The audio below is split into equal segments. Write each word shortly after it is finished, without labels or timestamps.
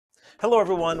Hello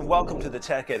everyone, welcome to the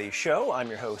Tech Eddy Show. I'm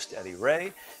your host, Eddie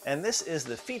Ray, and this is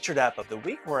the featured app of the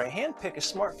week where I handpick a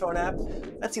smartphone app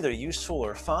that's either useful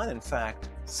or fun. In fact,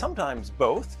 sometimes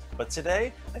both. But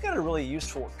today, I got a really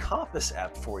useful compass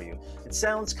app for you. It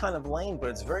sounds kind of lame, but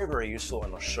it's very, very useful,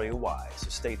 and I'll show you why, so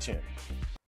stay tuned.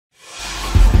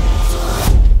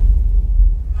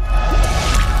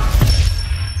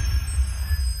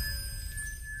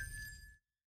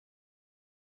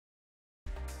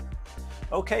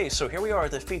 Okay, so here we are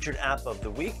at the featured app of the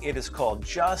week. It is called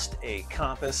Just a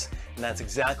Compass, and that's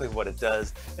exactly what it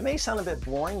does. It may sound a bit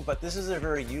boring, but this is a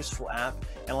very useful app,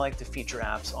 and I like to feature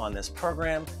apps on this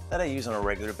program that I use on a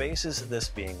regular basis, this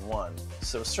being one.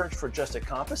 So search for Just a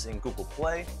Compass in Google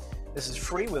Play. This is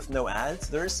free with no ads.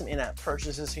 There is some in-app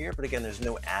purchases here, but again, there's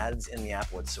no ads in the app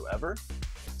whatsoever.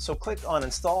 So click on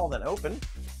Install, then Open.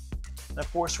 And of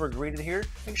course, we're greeted here.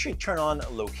 Make sure you turn on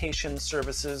location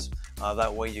services.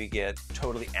 That way you get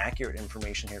totally accurate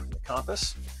information here from the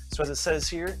compass. So as it says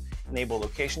here, enable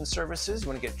location services. You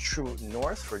want to get true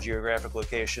north for geographic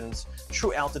locations,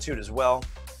 true altitude as well,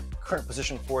 current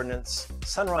position coordinates,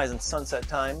 sunrise and sunset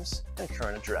times, and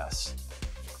current address.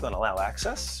 Click on Allow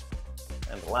Access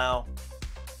and Allow.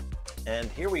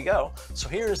 And here we go. So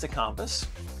here is the compass.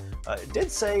 It did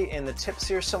say in the tips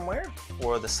here somewhere,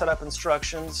 or the setup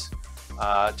instructions,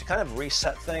 to kind of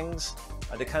reset things,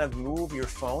 to kind of move your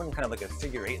phone kind of like a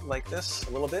figure 8 like this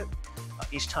a little bit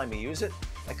each time you use it.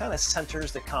 It kind of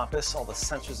centers the compass, all the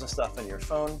sensors and stuff in your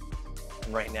phone.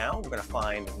 And right now we're going to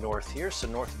find north here. So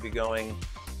north would be going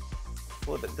a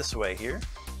little bit this way here.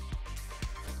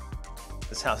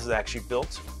 This house is actually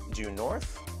built due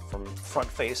north, from front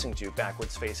facing to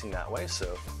backwards facing that way.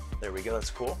 So there we go, that's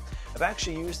cool. I've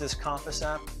actually used this compass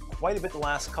app quite a bit the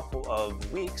last couple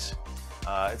of weeks.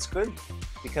 It's good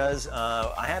because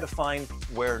I had to find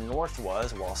where north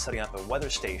was while setting up a weather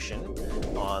station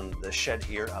on the shed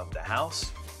here of the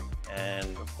house. And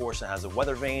of course it has a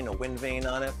weather vane, a wind vane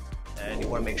on it, and you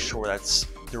want to make sure that's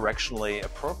directionally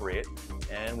appropriate.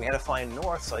 And we had to find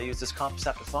north, so I used this compass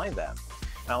app to find that.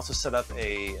 I also set up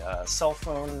a cell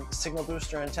phone signal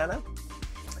booster antenna,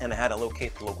 and I had to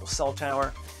locate the local cell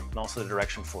tower and also the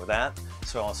direction for that.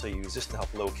 So I also use this to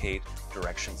help locate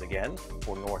directions again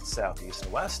for north, south, east,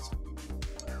 and west.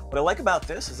 What I like about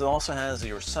this is it also has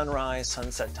your sunrise,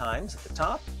 sunset times at the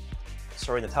top.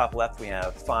 So in the top left, we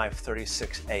have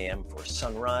 5:36 a.m. for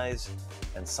sunrise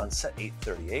and sunset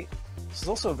 8:38. This is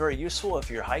also very useful if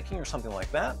you're hiking or something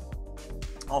like that.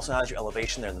 Also has your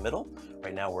elevation there in the middle.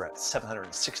 Right now we're at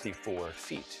 764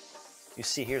 feet. You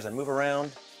see here as I move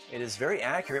around, it is very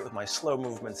accurate with my slow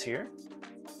movements here.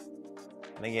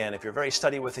 And again, if you're very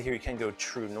steady with it here, you can go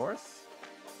true north.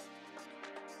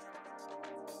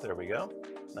 There we go,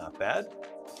 not bad.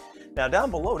 Now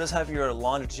down below, it does have your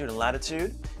longitude and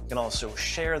latitude. You can also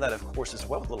share that, of course, as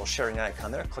well, with a little sharing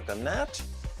icon there. Click on that,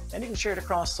 and you can share it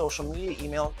across social media,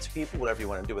 email it to people, whatever you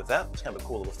want to do with that. It's kind of a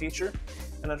cool little feature.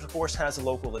 And it, of course, has a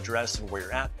local address and where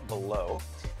you're at below.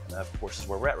 And that, of course, is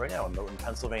where we're at right now in Milton,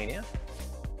 Pennsylvania.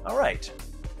 All right,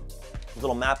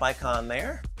 little map icon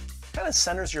there. Kind of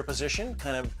centers your position,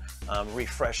 kind of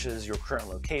refreshes your current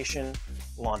location,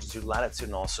 longitude, latitude,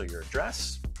 and also your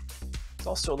address. There's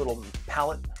also a little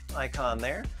palette icon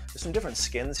there. There's some different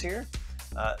skins here.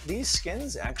 These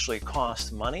skins actually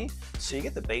cost money. So you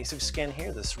get the basic skin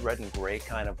here, this red and gray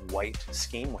kind of white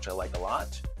scheme, which I like a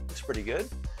lot. Looks pretty good.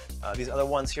 These other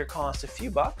ones here cost a few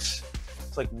bucks.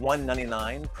 It's like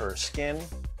 $1.99 per skin.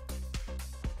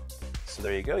 So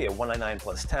there you go, you have $1.99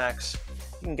 plus tax.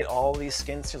 You can get all these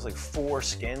skins. There's like 4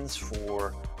 skins for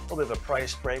a little bit of a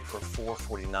price break for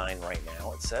 $4.49 right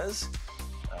now, it says.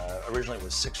 Originally it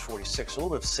was $6.46, so a little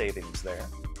bit of savings there.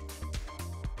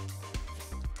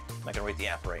 I'm not going to rate the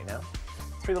app right now.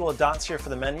 3 little dots here for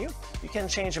the menu. You can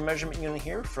change the measurement unit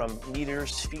here from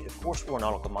meters, feet, of course, or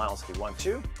nautical miles if you want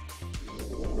to.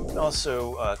 You can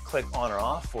also click on or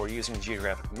off for using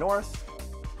geographic north,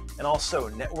 and also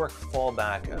network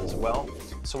fallback as well.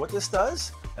 So what this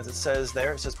does, as it says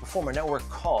there, it says perform a network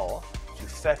call to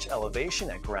fetch elevation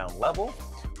at ground level.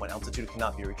 When altitude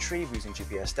cannot be retrieved using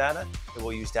GPS data, it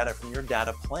will use data from your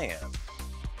data plan.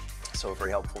 So very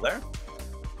helpful there.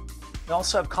 We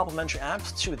also have complementary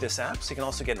apps to this app, so you can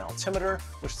also get an altimeter,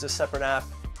 which is a separate app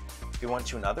if you want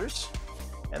to, and others.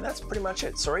 And that's pretty much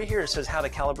it. So right here it says how to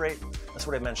calibrate. That's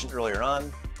what I mentioned earlier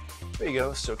on. There you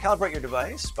go. So calibrate your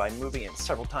device by moving it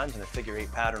several times in a figure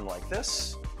 8 pattern like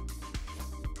this.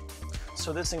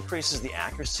 So this increases the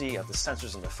accuracy of the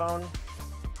sensors in the phone.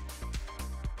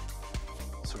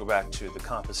 So go back to the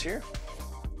compass here.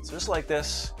 So just like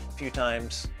this a few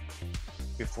times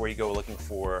before you go looking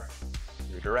for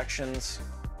your directions.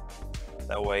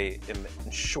 That way it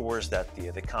ensures that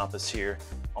the compass here,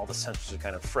 all the sensors are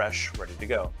kind of fresh, ready to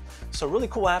go. So really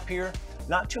cool app here.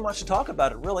 Not too much to talk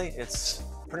about it really. It's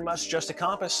pretty much just a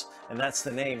compass, and that's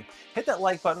the name. Hit that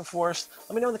like button for us.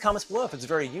 Let me know in the comments below if it's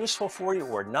very useful for you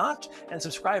or not, and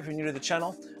subscribe if you're new to the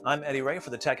channel. I'm Eddie Ray for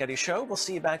the Tech Eddie Show. We'll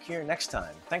see you back here next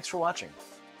time. Thanks for watching.